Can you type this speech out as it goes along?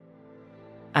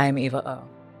I'm Eva O,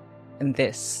 and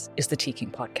this is the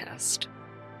Teaking Podcast.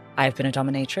 I've been a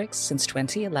dominatrix since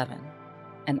 2011,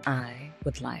 and I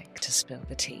would like to spill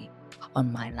the tea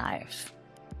on my life.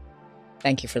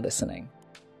 Thank you for listening.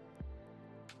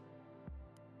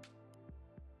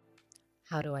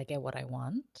 How do I get what I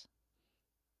want?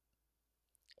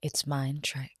 It's mind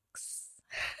tricks.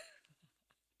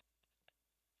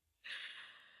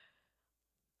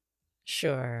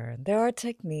 Sure, there are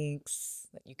techniques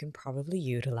that you can probably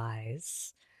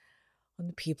utilize on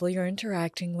the people you're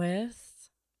interacting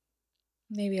with.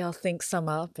 Maybe I'll think some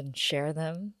up and share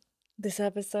them this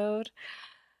episode.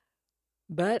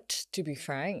 But to be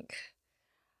frank,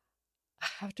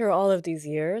 after all of these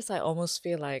years, I almost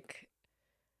feel like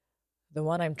the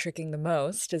one I'm tricking the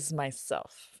most is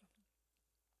myself.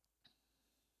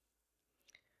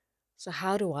 So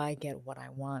how do I get what I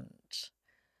want?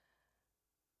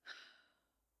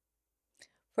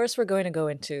 First, we're going to go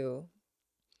into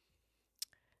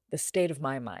the state of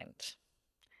my mind.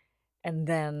 And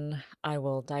then I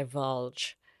will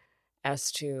divulge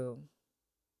as to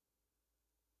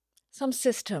some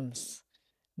systems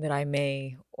that I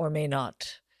may or may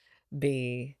not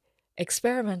be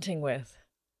experimenting with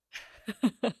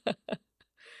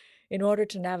in order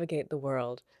to navigate the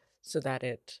world so that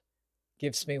it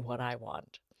gives me what I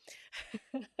want.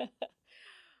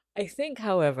 I think,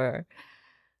 however,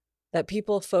 that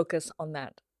people focus on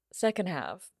that second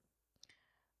half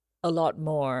a lot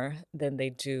more than they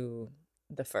do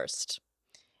the first.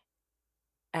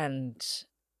 And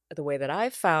the way that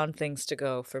I've found things to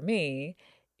go for me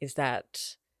is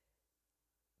that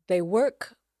they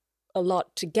work a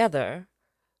lot together,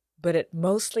 but it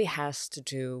mostly has to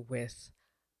do with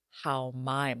how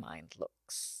my mind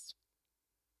looks.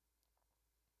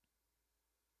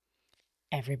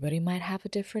 Everybody might have a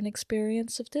different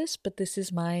experience of this, but this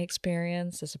is my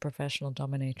experience as a professional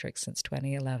dominatrix since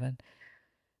 2011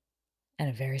 and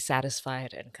a very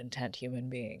satisfied and content human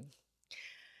being.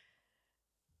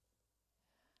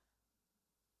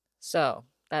 So,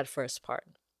 that first part.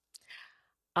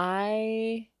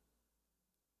 I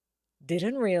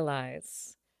didn't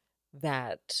realize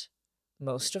that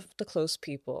most of the close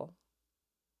people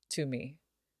to me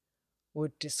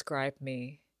would describe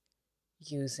me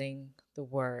using the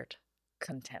word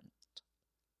content.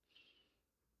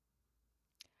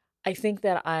 I think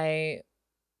that I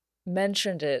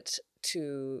mentioned it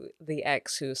to the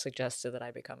ex who suggested that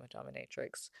I become a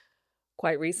dominatrix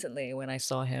quite recently when I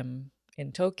saw him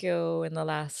in Tokyo in the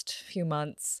last few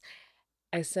months.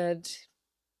 I said,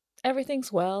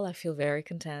 everything's well, I feel very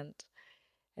content.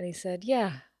 And he said,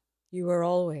 yeah, you were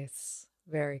always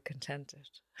very contented.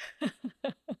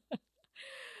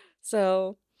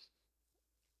 So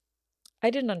I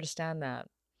didn't understand that.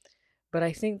 But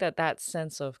I think that that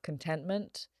sense of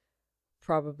contentment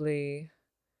probably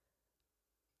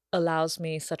allows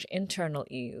me such internal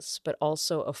ease, but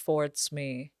also affords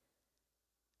me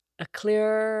a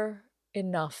clear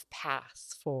enough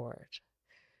path forward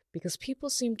because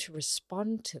people seem to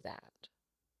respond to that.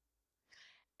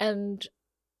 And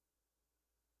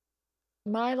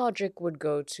my logic would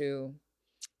go to,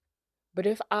 but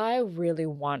if I really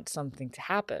want something to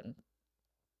happen,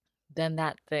 then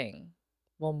that thing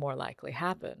will more likely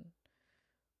happen.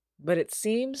 But it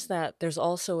seems that there's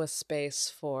also a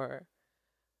space for,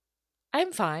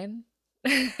 I'm fine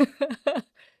if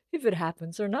it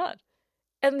happens or not.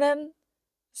 And then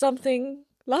something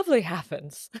lovely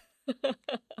happens.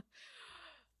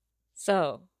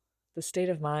 So, the state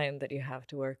of mind that you have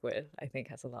to work with, I think,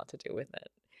 has a lot to do with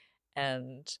it.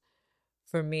 And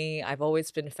for me, I've always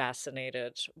been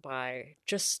fascinated by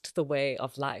just the way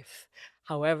of life,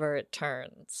 however it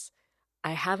turns.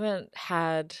 I haven't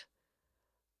had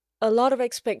a lot of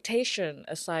expectation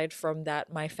aside from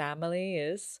that my family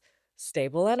is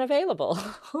stable and available.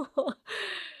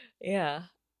 Yeah.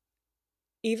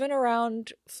 Even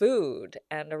around food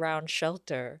and around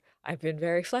shelter, I've been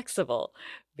very flexible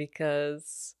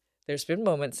because there's been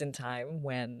moments in time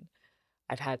when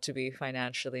I've had to be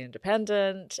financially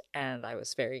independent and I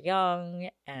was very young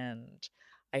and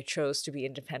I chose to be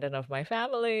independent of my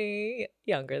family,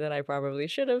 younger than I probably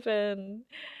should have been.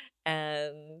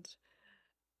 And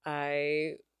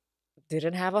I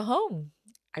didn't have a home.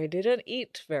 I didn't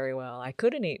eat very well. I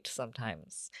couldn't eat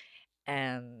sometimes.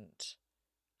 And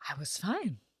I was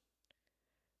fine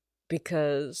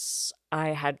because I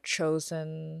had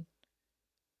chosen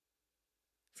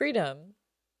freedom,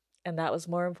 and that was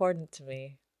more important to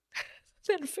me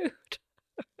than food.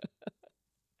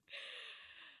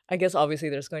 I guess obviously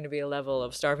there's going to be a level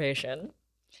of starvation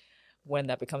when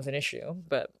that becomes an issue,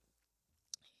 but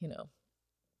you know,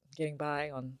 getting by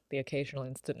on the occasional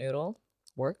instant noodle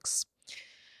works.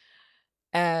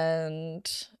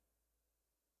 and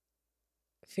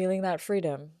feeling that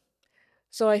freedom.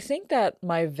 So I think that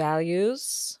my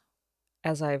values,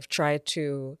 as I've tried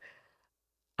to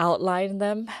outline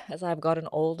them as I've gotten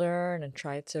older and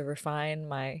tried to refine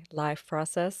my life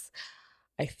process,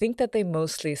 I think that they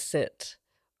mostly sit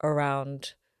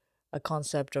around a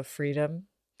concept of freedom,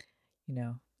 you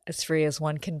know, as free as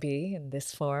one can be in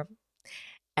this form,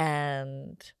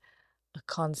 and a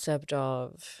concept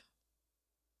of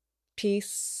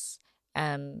peace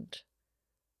and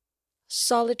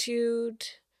solitude.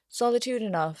 Solitude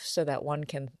enough so that one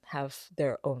can have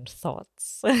their own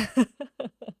thoughts,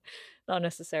 not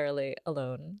necessarily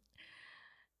alone,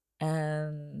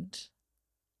 and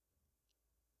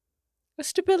a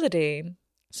stability,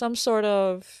 some sort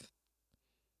of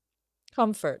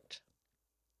comfort.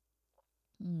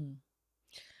 Mm.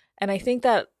 And I think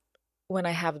that when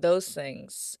I have those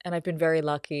things, and I've been very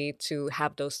lucky to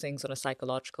have those things on a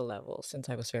psychological level since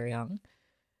I was very young,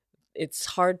 it's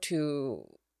hard to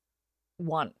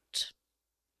want.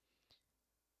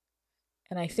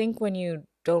 And I think when you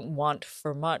don't want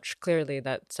for much, clearly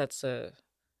that sets a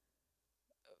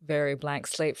very blank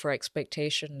slate for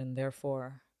expectation and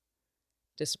therefore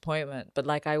disappointment. But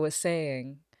like I was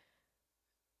saying,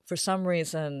 for some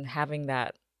reason, having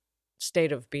that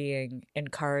state of being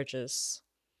encourages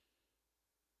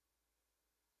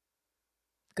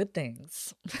good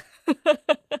things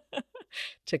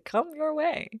to come your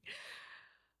way.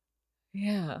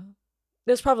 Yeah.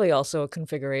 There's probably also a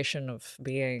configuration of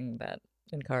being that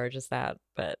encourages that,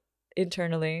 but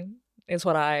internally is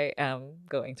what I am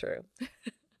going through.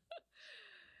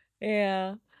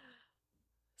 Yeah.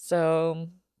 So,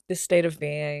 this state of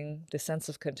being, this sense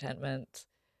of contentment,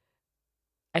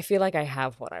 I feel like I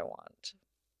have what I want.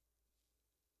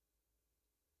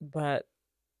 But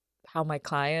how my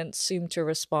clients seem to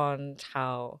respond,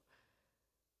 how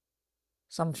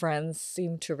some friends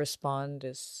seem to respond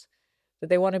is that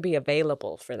they want to be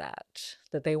available for that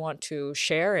they want to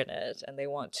share in it and they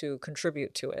want to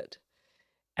contribute to it.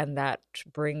 And that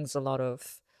brings a lot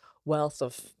of wealth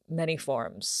of many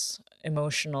forms,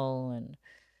 emotional and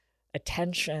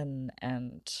attention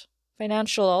and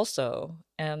financial also.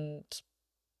 And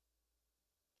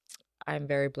I'm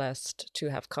very blessed to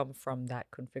have come from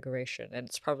that configuration. And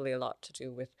it's probably a lot to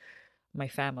do with my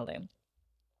family.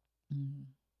 Mm.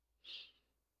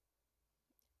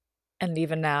 And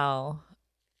even now,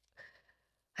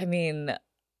 I mean,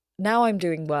 now I'm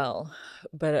doing well.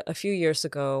 But a few years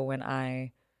ago, when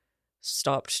I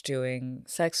stopped doing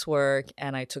sex work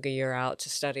and I took a year out to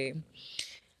study,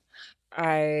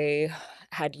 I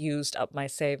had used up my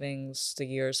savings the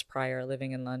years prior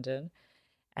living in London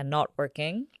and not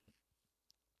working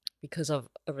because of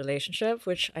a relationship,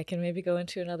 which I can maybe go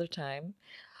into another time.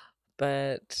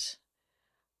 But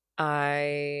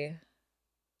I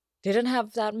didn't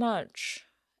have that much,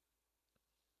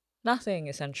 nothing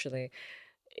essentially,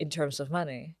 in terms of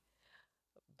money.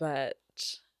 But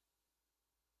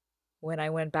when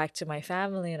I went back to my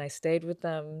family and I stayed with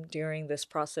them during this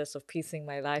process of piecing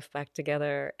my life back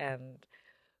together and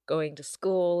going to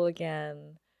school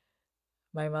again,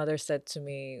 my mother said to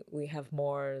me, "We have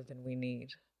more than we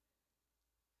need."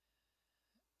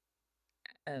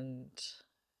 And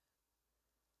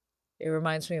it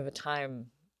reminds me of a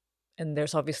time, and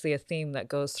there's obviously a theme that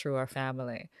goes through our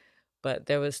family, but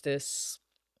there was this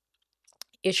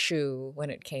issue when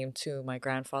it came to my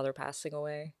grandfather passing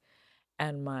away,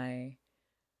 and my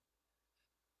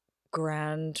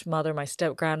grandmother, my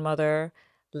step grandmother,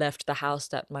 left the house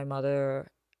that my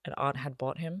mother and aunt had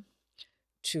bought him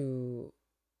to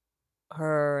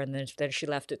her, and then she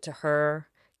left it to her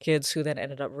kids, who then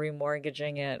ended up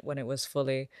remortgaging it when it was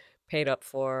fully paid up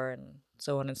for, and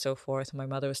so on and so forth. And my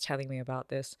mother was telling me about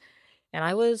this, and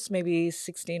I was maybe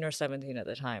 16 or 17 at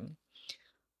the time.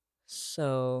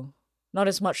 So, not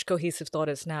as much cohesive thought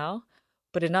as now,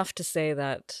 but enough to say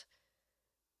that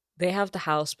they have the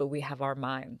house, but we have our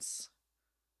minds.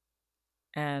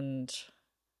 And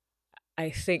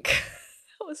I think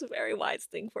that was a very wise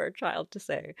thing for a child to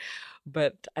say,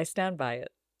 but I stand by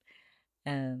it.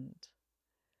 And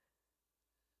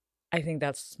I think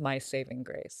that's my saving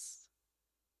grace.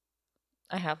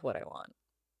 I have what I want.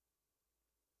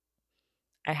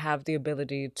 I have the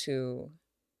ability to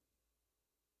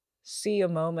see a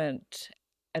moment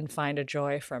and find a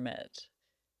joy from it,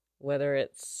 whether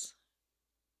it's,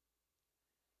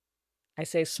 I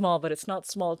say small, but it's not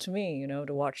small to me,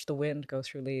 to watch the wind go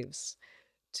through leaves,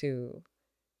 to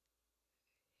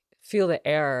feel the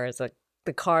air as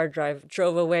the car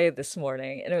drove away this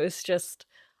morning. And it was just,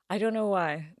 I don't know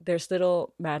why. There's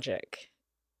little magic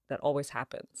that always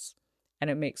happens. And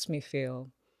it makes me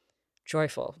feel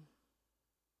joyful.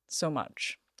 so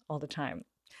much all the time.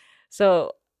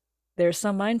 So there's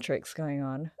some mind tricks going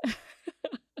on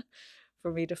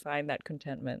for me to find that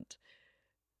contentment.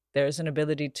 There's an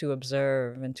ability to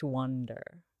observe and to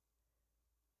wonder.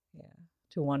 Yeah,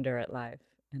 to wonder at life.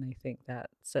 And I think that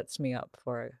sets me up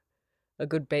for a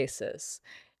good basis.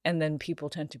 And then people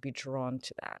tend to be drawn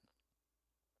to that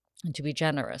and to be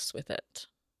generous with it.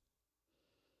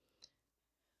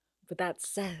 But that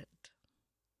said,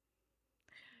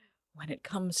 when it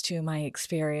comes to my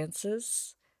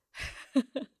experiences,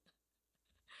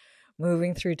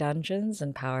 moving through dungeons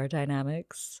and power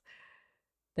dynamics,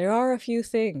 there are a few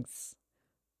things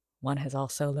one has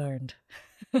also learned.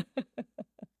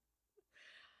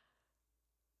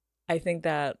 I think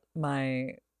that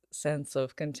my sense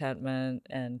of contentment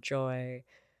and joy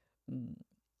mm,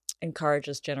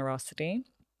 encourages generosity,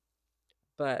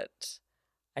 but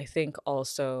I think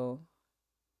also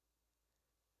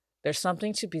there's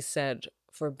something to be said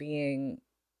for being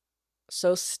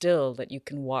so still that you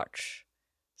can watch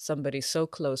somebody so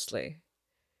closely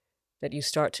that you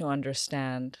start to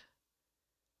understand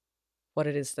what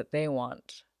it is that they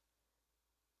want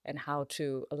and how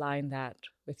to align that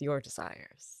with your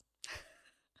desires.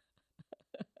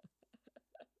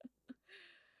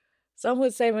 Some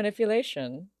would say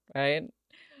manipulation, right?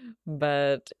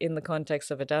 But in the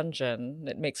context of a dungeon,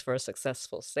 it makes for a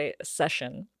successful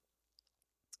session.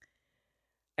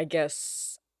 I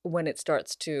guess when it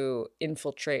starts to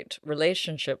infiltrate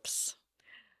relationships,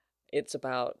 it's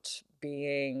about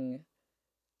being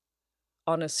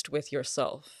honest with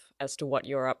yourself as to what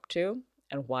you're up to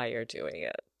and why you're doing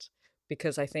it.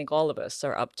 Because I think all of us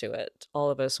are up to it. All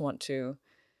of us want to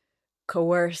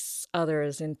coerce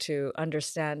others into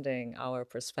understanding our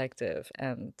perspective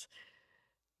and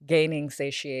gaining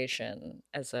satiation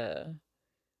as a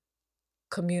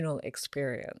communal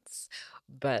experience.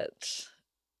 But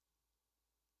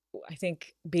I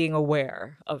think being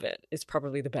aware of it is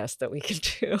probably the best that we can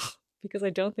do because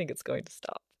I don't think it's going to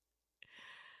stop.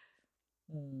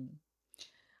 Mm.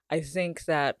 I think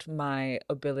that my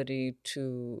ability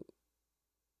to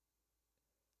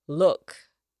look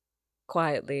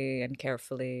quietly and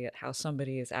carefully at how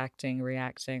somebody is acting,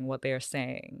 reacting, what they are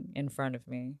saying in front of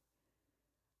me,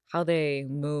 how they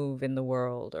move in the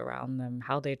world around them,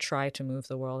 how they try to move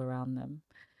the world around them.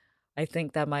 I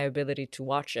think that my ability to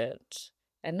watch it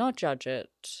and not judge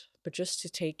it, but just to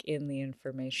take in the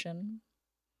information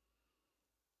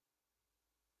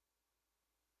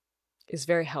is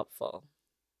very helpful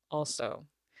also.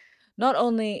 Not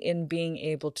only in being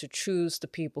able to choose the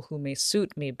people who may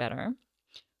suit me better,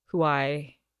 who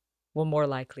I will more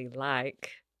likely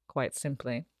like, quite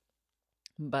simply,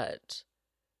 but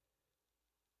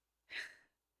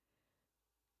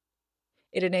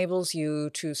it enables you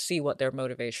to see what their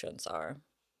motivations are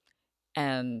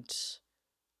and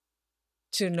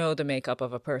to know the makeup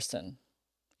of a person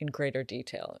in greater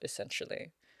detail,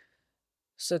 essentially,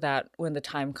 so that when the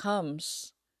time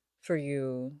comes for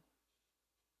you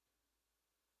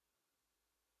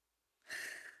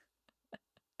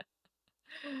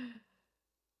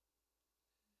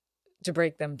to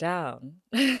break them down,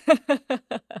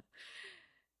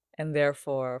 and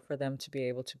therefore for them to be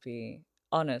able to be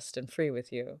honest and free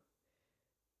with you,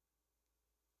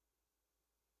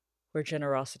 where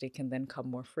generosity can then come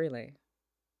more freely.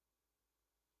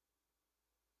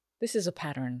 This is a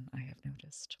pattern I have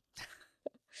noticed.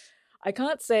 I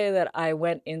can't say that I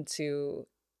went into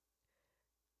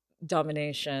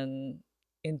domination,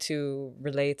 into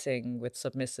relating with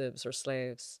submissives or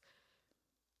slaves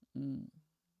mm,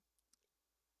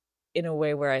 in a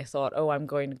way where I thought, oh, I'm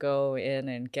going to go in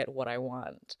and get what I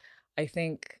want. I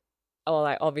think, well,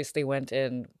 I obviously went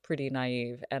in pretty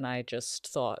naive and I just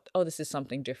thought, oh, this is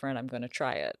something different. I'm going to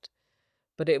try it.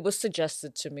 But it was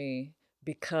suggested to me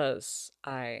because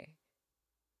I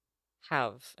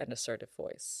have an assertive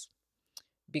voice,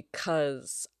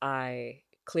 because I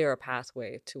clear a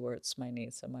pathway towards my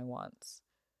needs and my wants.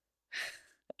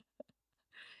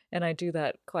 And I do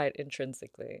that quite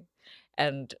intrinsically.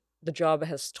 And the job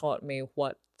has taught me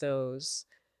what those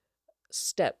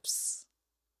steps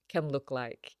can look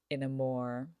like in a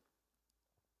more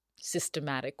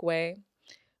systematic way.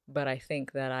 But I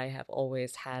think that I have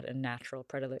always had a natural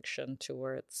predilection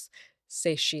towards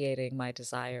satiating my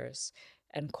desires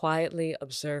and quietly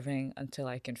observing until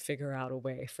I can figure out a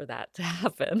way for that to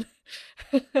happen.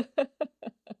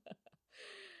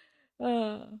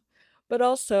 uh, but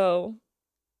also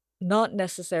not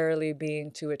necessarily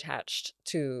being too attached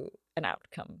to an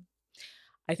outcome.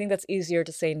 I think that's easier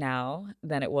to say now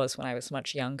than it was when I was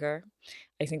much younger.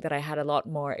 I think that I had a lot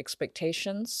more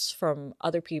expectations from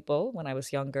other people when I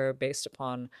was younger based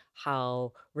upon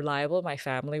how reliable my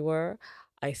family were.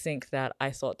 I think that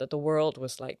I thought that the world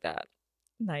was like that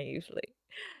naively.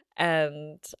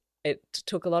 And it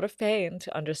took a lot of pain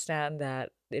to understand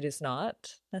that it is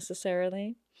not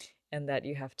necessarily, and that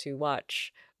you have to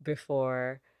watch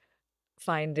before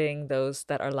finding those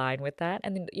that are aligned with that.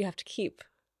 And then you have to keep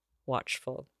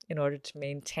watchful in order to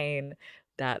maintain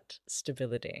that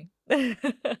stability. Because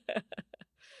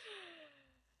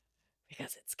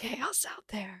it's chaos out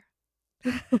there.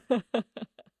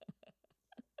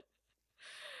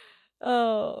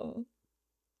 Oh,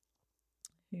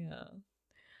 yeah.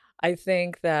 I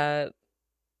think that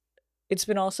it's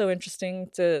been also interesting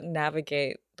to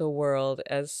navigate the world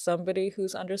as somebody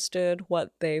who's understood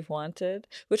what they've wanted,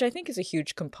 which I think is a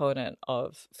huge component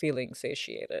of feeling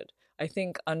satiated. I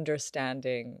think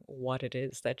understanding what it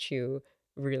is that you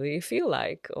really feel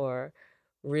like or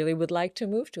really would like to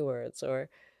move towards, or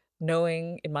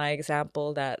knowing, in my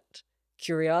example, that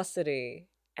curiosity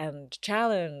and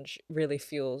challenge really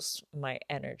fuels my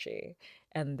energy,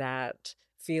 and that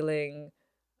feeling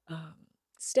um,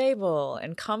 stable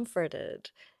and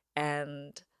comforted,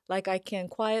 and like I can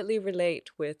quietly relate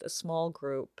with a small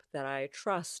group that I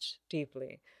trust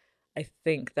deeply. I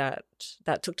think that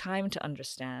that took time to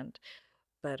understand,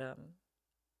 but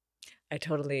I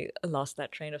totally lost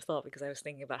that train of thought because I was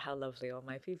thinking about how lovely all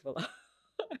my people are.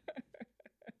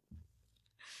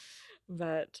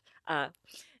 But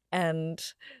and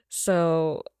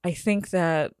so I think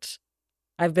that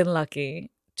I've been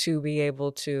lucky to be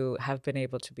able to have been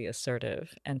able to be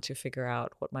assertive and to figure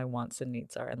out what my wants and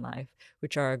needs are in life,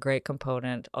 which are a great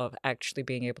component of actually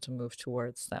being able to move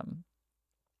towards them.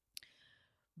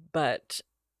 But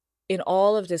in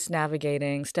all of this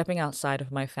navigating, stepping outside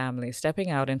of my family, stepping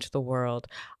out into the world,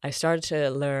 I started to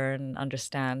learn,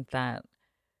 understand that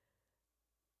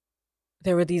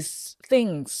there were these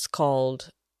things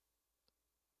called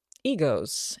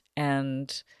egos,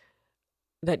 and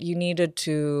that you needed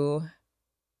to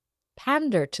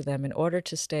pander to them in order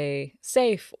to stay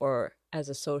safe or as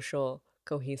a social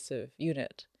cohesive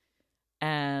unit.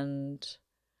 And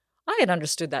I had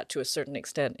understood that to a certain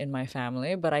extent in my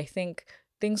family, but I think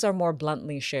things are more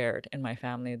bluntly shared in my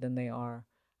family than they are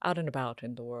out and about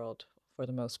in the world for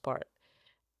the most part.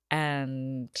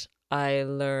 And I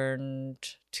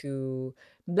learned to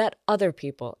let other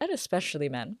people, and especially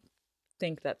men,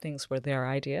 think that things were their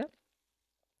idea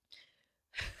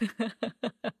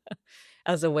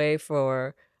as a way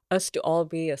for us to all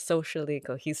be a socially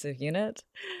cohesive unit.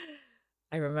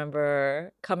 I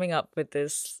remember coming up with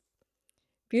this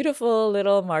beautiful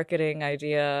little marketing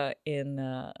idea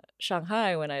in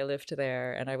Shanghai when I lived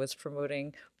there, and I was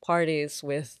promoting parties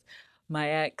with my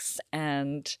ex,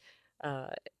 and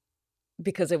uh,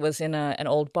 because it was in an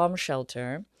old bomb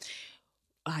shelter,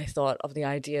 I thought of the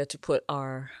idea to put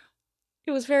our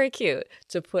it was very cute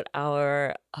to put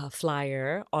our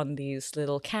flyer on these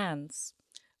little cans,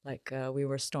 like we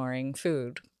were storing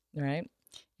food, right?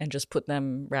 And just put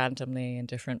them randomly in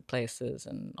different places.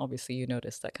 And obviously, you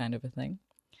notice that kind of a thing.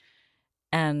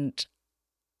 And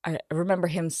I remember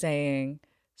him saying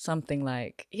something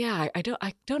like, "Yeah, I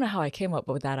don't know how I came up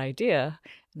with that idea."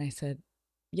 And I said,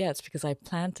 "Yeah, it's because I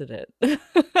planted it."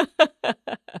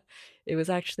 It was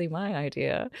actually my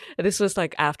idea. And this was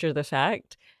like after the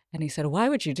fact. And he said, "Why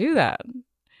would you do that?"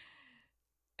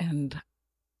 And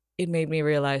it made me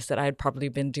realize that I had probably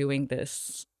been doing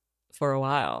this for a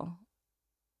while.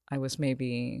 I was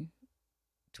maybe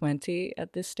 20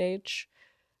 at this stage,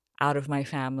 out of my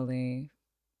family,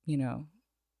 you know,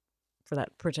 for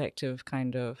that protective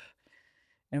kind of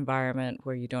environment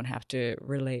where you don't have to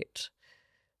relate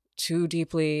too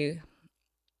deeply,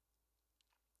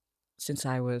 since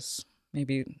I was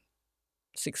maybe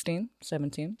 16,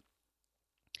 17.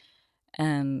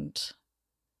 And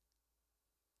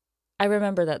I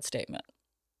remember that statement,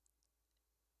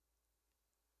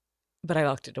 but I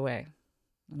locked it away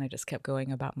and I just kept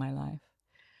going about my life.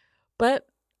 But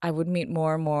I would meet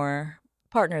more and more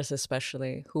partners,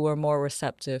 especially, who were more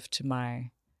receptive to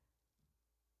my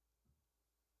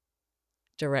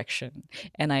direction.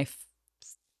 And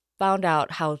found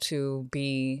out how to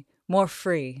be more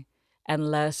free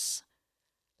and less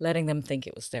letting them think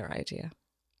it was their idea.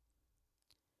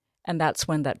 And that's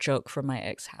when that joke from my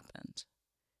ex happened,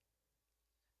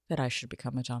 that I should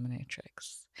become a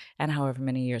dominatrix. And however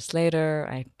many years later,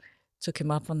 I took him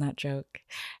up on that joke.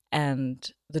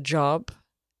 And the job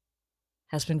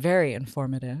has been very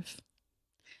informative,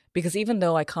 because even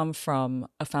though I come from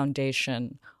a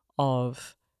foundation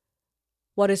of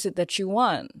what is it that you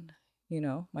want?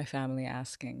 my family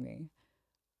asking me,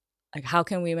 like, how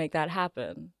can we make that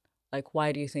happen? Like,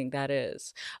 why do you think that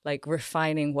is? Like,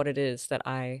 refining what it is that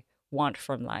I want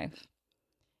from life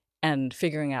and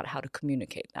figuring out how to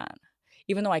communicate that.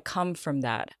 Even though I come from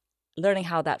that, learning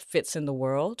how that fits in the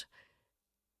world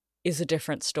is a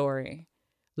different story.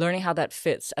 Learning how that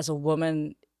fits as a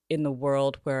woman in the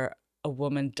world where a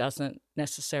woman doesn't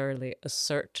necessarily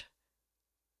assert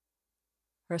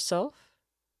herself,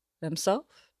 themselves,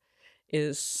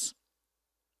 is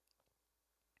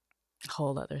a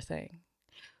whole other thing.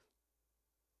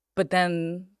 But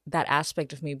then that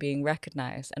aspect of me being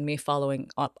recognized and me following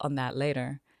up on that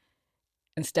later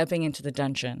and stepping into the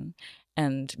dungeon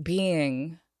and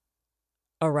being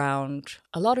around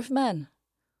a lot of men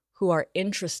who are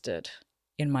interested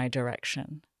in my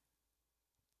direction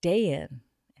day in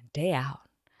and day out,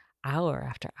 hour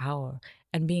after hour,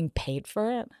 and being paid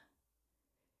for it,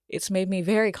 it's made me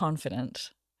very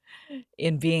confident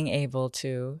in being able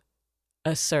to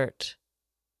assert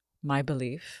my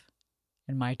belief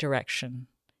and my direction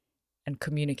and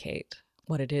communicate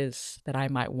what it is that I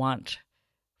might want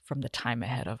from the time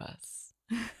ahead of us.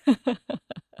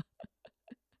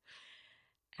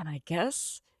 And I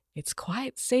guess it's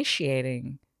quite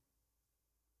satiating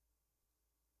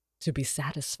to be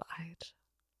satisfied.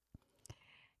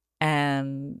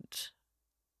 And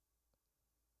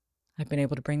I've been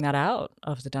able to bring that out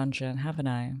of the dungeon, haven't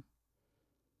I?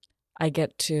 I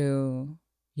get to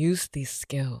use these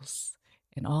skills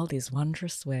in all these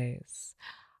wondrous ways.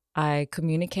 I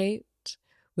communicate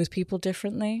with people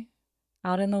differently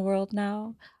out in the world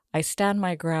now. I stand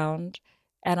my ground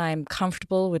and I'm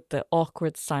comfortable with the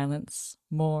awkward silence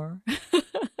more.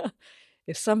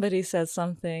 If somebody says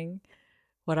something,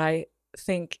 what I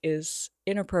think is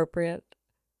inappropriate,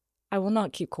 I will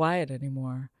not keep quiet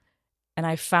anymore. And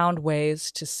I found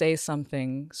ways to say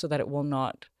something so that it will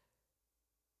not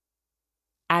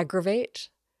aggravate,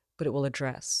 but it will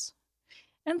address.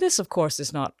 And this, of course,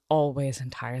 is not always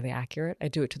entirely accurate. I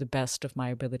do it to the best of my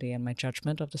ability and my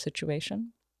judgment of the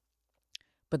situation.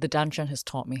 But the dungeon has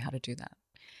taught me how to do that.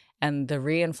 And the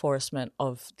reinforcement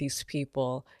of these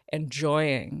people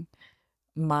enjoying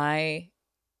my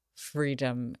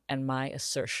freedom and my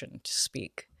assertion to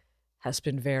speak has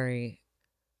been very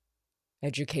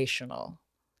educational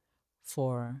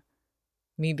for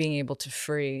me being able to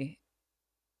free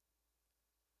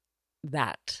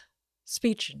that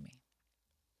speech in me.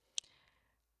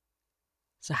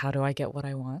 So how do I get what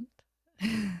I want?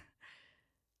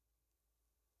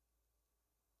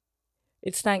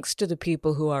 It's thanks to the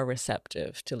people who are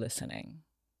receptive to listening.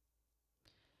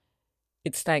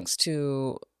 It's thanks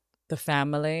to the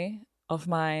family of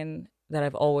mine that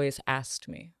have always asked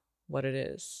me what it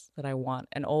is that I want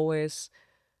and always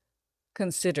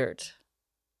considered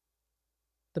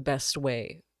the best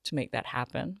way to make that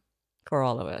happen for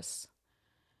all of us.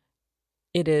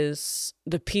 It is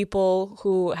the people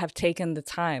who have taken the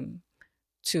time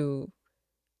to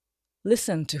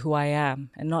listen to who I am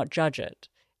and not judge it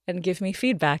and give me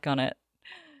feedback on it.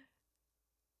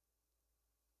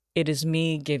 It is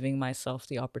me giving myself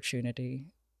the opportunity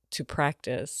to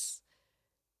practice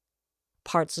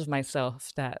parts of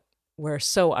myself that were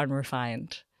so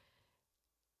unrefined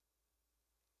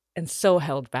and so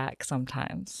held back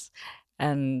sometimes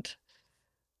and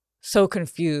so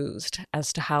confused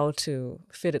as to how to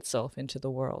fit itself into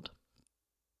the world.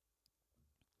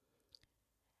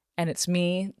 And it's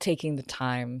me taking the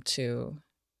time to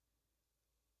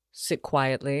sit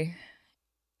quietly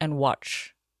and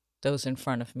watch those in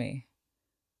front of me.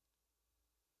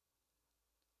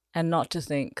 And not to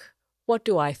think, what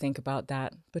do I think about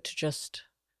that? But to just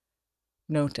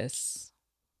notice.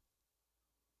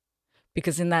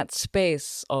 Because in that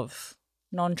space of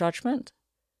non-judgment,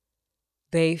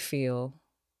 they feel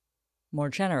more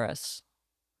generous.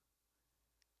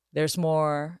 There's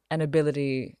more an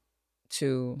ability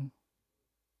to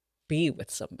be with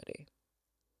somebody.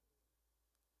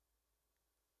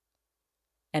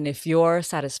 And if your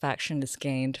satisfaction is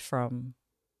gained from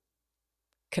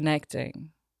connecting,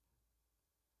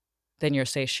 then you're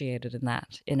satiated in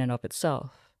that in and of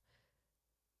itself.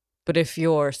 But if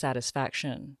your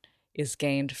satisfaction is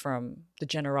gained from the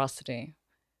generosity,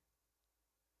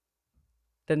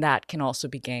 then that can also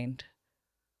be gained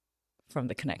from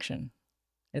the connection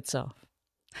itself.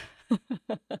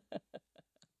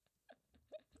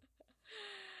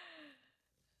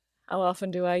 How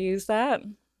often do I use that?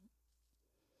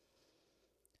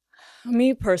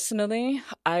 Me personally,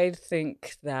 I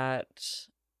think that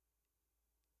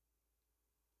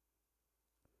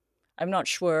I'm not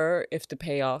sure if the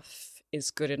payoff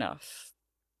is good enough,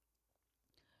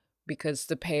 because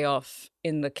the payoff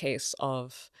in the case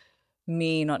of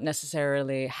me not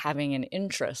necessarily having an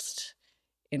interest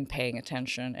in paying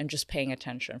attention and just paying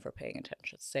attention for paying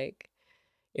attention's sake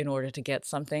in order to get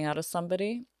something out of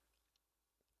somebody.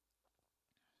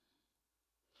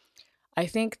 I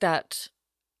think that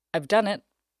I've done it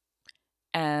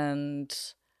and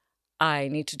I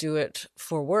need to do it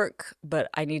for work, but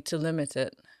I need to limit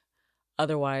it.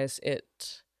 Otherwise,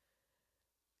 it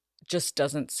just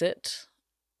doesn't sit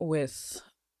with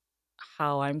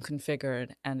how I'm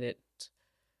configured and it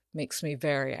makes me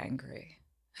very angry.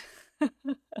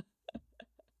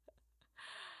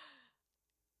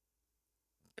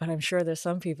 But I'm sure there's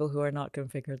some people who are not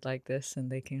configured like this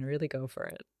and they can really go for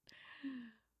it.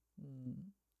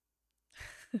 Mm.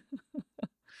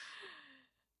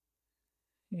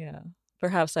 Yeah.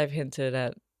 Perhaps I've hinted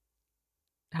at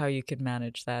how you can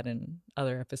manage that in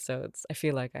other episodes. I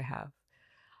feel like I have.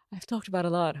 I've talked about a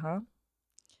lot, huh?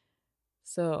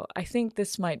 So I think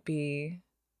this might be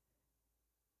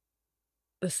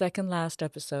the second last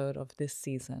episode of this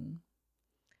season,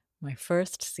 my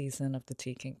first season of the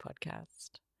Tea King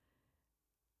podcast.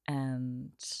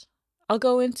 And I'll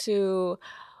go into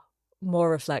more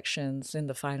reflections in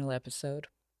the final episode.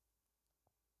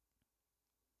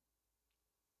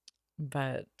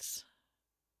 But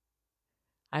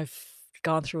I've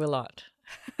gone through a lot.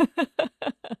 A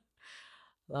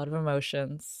lot of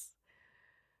emotions,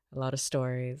 a lot of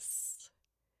stories.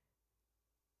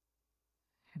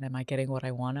 And am I getting what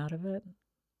I want out of it?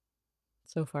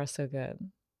 So far, so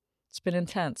good. It's been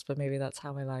intense, but maybe that's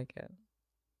how I like it.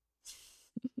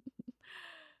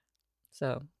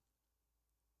 So,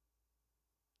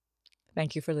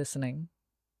 thank you for listening.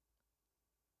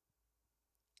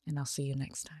 And I'll see you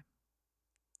next time.